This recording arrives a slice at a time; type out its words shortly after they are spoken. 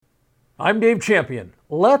I'm Dave Champion.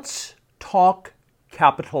 Let's talk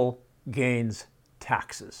capital gains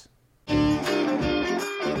taxes.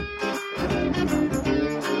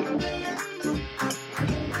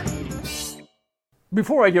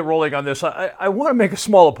 Before I get rolling on this, I want to make a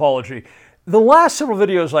small apology. The last several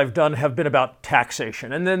videos I've done have been about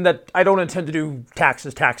taxation, and then that I don't intend to do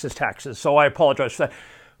taxes, so I apologize for that.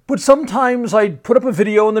 But sometimes I put up a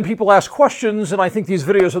video and then people ask questions, and I think these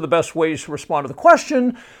videos are the best ways to respond to the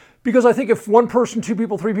question, because I think if one person, two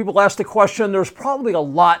people, three people ask the question, there's probably a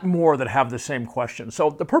lot more that have the same question.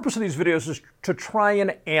 So the purpose of these videos is to try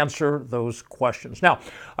and answer those questions. Now,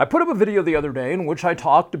 I put up a video the other day in which I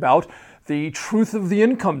talked about the truth of the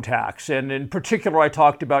income tax, and in particular I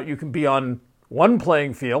talked about you can be on one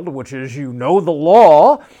playing field, which is you know the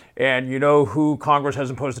law and you know who Congress has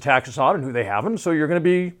imposed the taxes on and who they haven't, so you're going to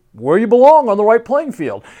be where you belong on the right playing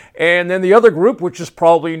field. And then the other group, which is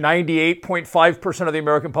probably 98.5% of the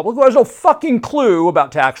American public, who has no fucking clue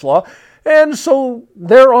about tax law, and so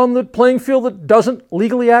they're on the playing field that doesn't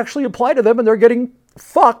legally actually apply to them, and they're getting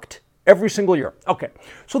fucked every single year. Okay,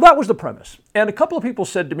 so that was the premise. And a couple of people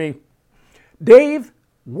said to me, Dave,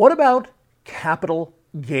 what about capital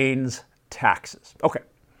gains taxes? Okay.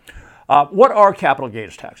 What are capital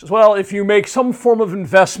gains taxes? Well, if you make some form of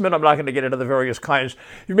investment, I'm not going to get into the various kinds.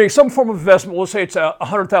 If you make some form of investment, let's say it's a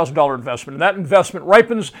 $100,000 investment, and that investment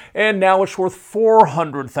ripens, and now it's worth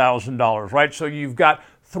 $400,000, right? So you've got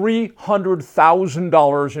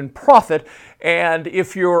 $300,000 in profit, and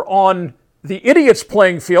if you're on the idiot's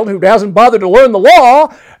playing field who hasn't bothered to learn the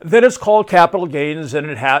law, then it's called capital gains, and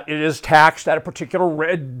it is taxed at a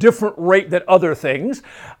particular different rate than other things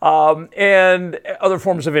and other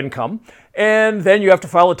forms of income. And then you have to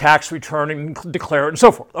file a tax return and declare it and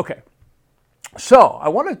so forth. Okay, so I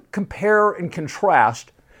want to compare and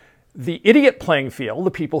contrast the idiot playing field,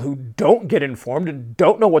 the people who don't get informed and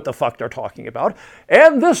don't know what the fuck they're talking about,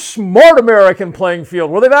 and this smart American playing field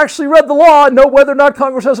where they've actually read the law and know whether or not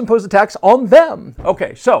Congress has imposed a tax on them.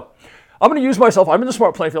 Okay, so I'm going to use myself. I'm in the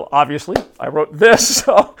smart playing field, obviously. I wrote this,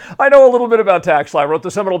 so I know a little bit about tax law. I wrote the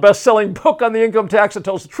seminal best-selling book on the income tax that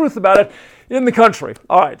tells the truth about it in the country.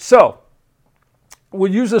 All right, so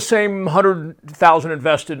we'll use the same $100,000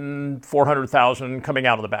 invested and $400,000 coming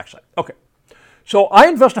out of the backside. Okay. So I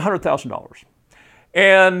invest $100,000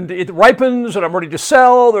 and it ripens and I'm ready to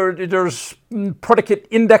sell. There's predicate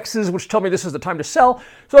indexes which tell me this is the time to sell.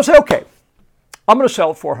 So I say, okay, I'm going to sell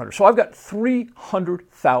at $400,000. So I've got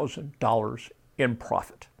 $300,000 in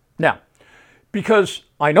profit. Now, because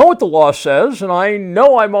I know what the law says and I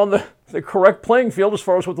know I'm on the correct playing field as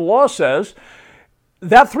far as what the law says,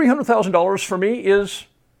 that $300,000 for me is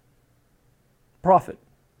profit.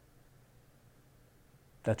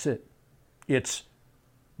 That's it. It's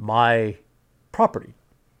my property.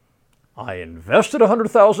 I invested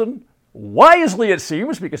 $100,000 wisely, it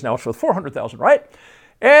seems, because now it's worth $400,000, right?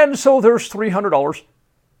 And so there's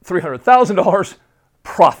 $300,000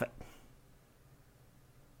 profit.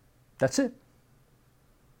 That's it,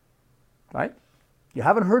 right? You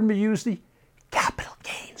haven't heard me use the capital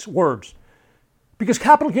gains words, because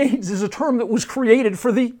capital gains is a term that was created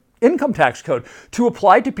for the income tax code to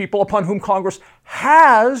apply to people upon whom Congress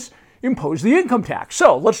has impose the income tax.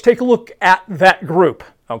 So let's take a look at that group,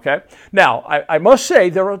 okay? Now, I must say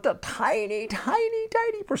there are a tiny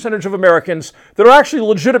percentage of Americans that are actually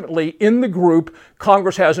legitimately in the group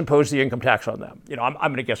Congress has imposed the income tax on them. You know, I'm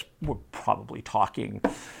going to guess we're probably talking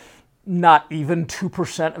not even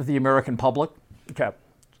 2% of the American public. Okay,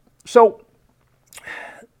 so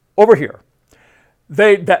over here,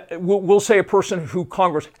 we'll say a person who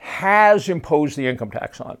Congress has imposed the income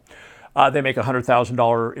tax on. They make a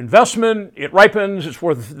 $100,000 investment, it ripens, it's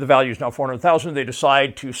worth, the value is now $400,000, they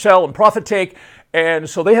decide to sell and profit take, and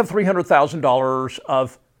so they have $300,000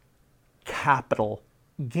 of capital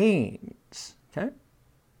gains, okay?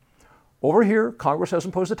 Over here, Congress has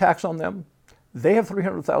imposed a tax on them. They have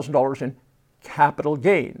 $300,000 in capital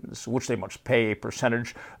gains, which they must pay a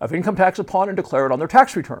percentage of income tax upon and declare it on their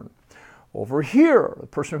tax return. Over here, the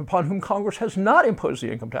person upon whom Congress has not imposed the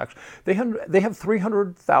income tax, they have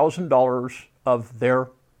 $300,000 of their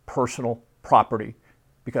personal property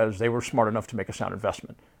because they were smart enough to make a sound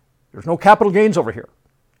investment. There's no capital gains over here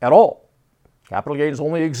at all. Capital gains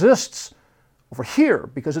only exists over here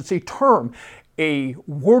because it's a term, a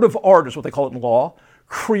word of art is what they call it in law,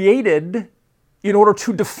 created in order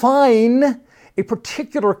to define a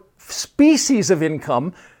particular species of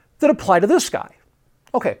income that apply to this guy.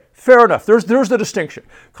 Okay, fair enough. There's the distinction.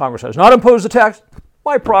 Congress has not imposed the tax.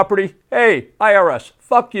 my property. Hey, IRS,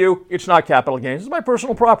 fuck you. It's not capital gains. It's my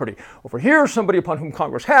personal property. Over here, somebody upon whom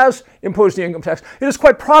Congress has imposed the income tax. It is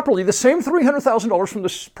quite properly the same $300,000 from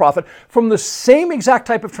this profit from the same exact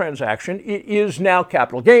type of transaction. It is now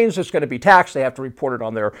capital gains. It's going to be taxed. They have to report it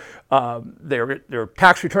on their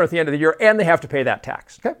tax return at the end of the year, and they have to pay that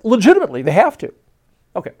tax. Okay? Legitimately, they have to.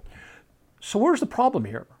 Okay. So where's the problem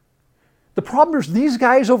here? The problem is these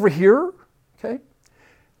guys over here, okay,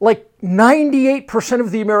 like 98% of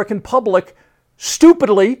the American public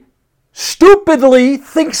stupidly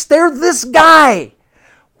thinks they're this guy.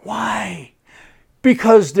 Why?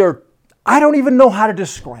 Because I don't even know how to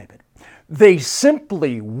describe it. They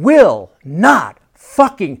simply will not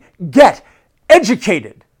fucking get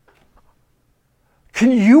educated.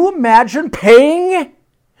 Can you imagine paying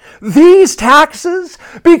these taxes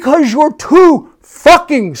because you're too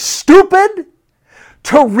fucking stupid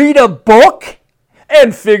to read a book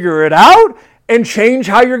and figure it out and change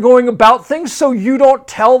how you're going about things so you don't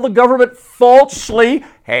tell the government falsely,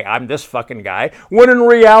 hey, I'm this fucking guy, when in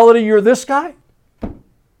reality you're this guy?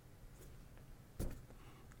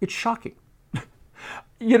 It's shocking.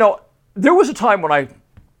 You know, there was a time when I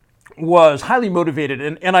was highly motivated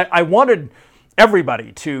and I wanted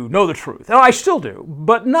everybody to know the truth. And I still do,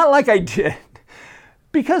 but not like I did.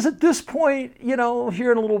 Because at this point, you know,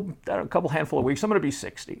 here in a couple handful of weeks, I'm going to be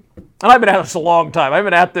 60. And I've been at this a long time. I've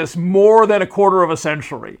been at this more than a quarter of a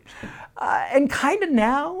century. And kind of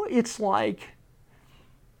now, it's like,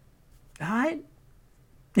 all right,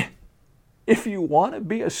 if you want to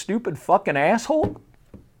be a stupid fucking asshole,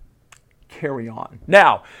 carry on.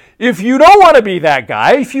 Now, if you don't want to be that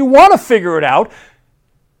guy, if you want to figure it out,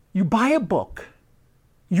 you buy a book.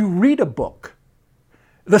 You read a book.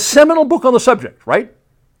 The seminal book on the subject, right?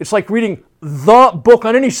 It's like reading the book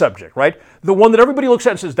on any subject, right? The one that everybody looks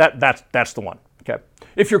at and says, that's the one, okay?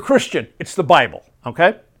 If you're Christian, it's the Bible,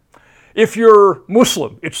 okay? If you're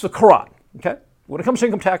Muslim, it's the Quran, okay? When it comes to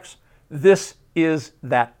income tax, this is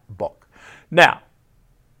that book. Now,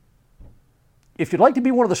 if you'd like to be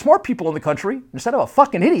one of the smart people in the country, instead of a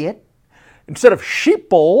fucking idiot, instead of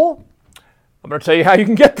sheeple, I'm going to tell you how you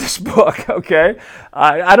can get this book, okay?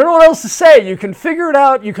 I don't know what else to say. You can figure it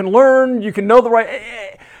out. You can learn. You can know the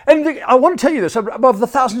right... And I want to tell you this, above the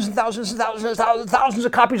thousands and thousands and thousands and thousands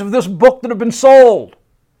of copies of this book that have been sold,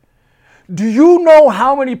 do you know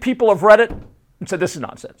how many people have read it and said, this is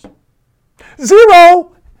nonsense?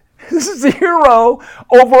 Zero! This is zero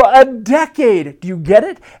over a decade. Do you get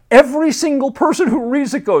it? Every single person who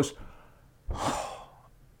reads it goes, oh,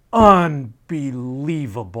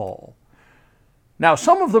 unbelievable. Now,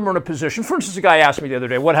 some of them are in a position, for instance, a guy asked me the other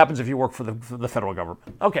day, what happens if you work for the federal government?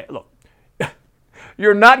 Okay, look,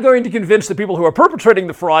 you're not going to convince the people who are perpetrating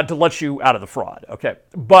the fraud to let you out of the fraud, okay?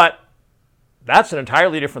 But that's an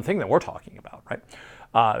entirely different thing that we're talking about, right?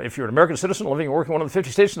 If you're an American citizen living and working in one of the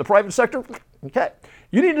 50 states in the private sector, okay,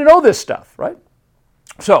 you need to know this stuff, right?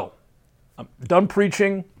 So, I'm done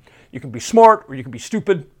preaching. You can be smart or you can be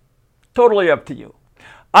stupid. Totally up to you.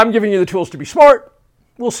 I'm giving you the tools to be smart.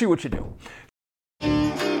 We'll see what you do.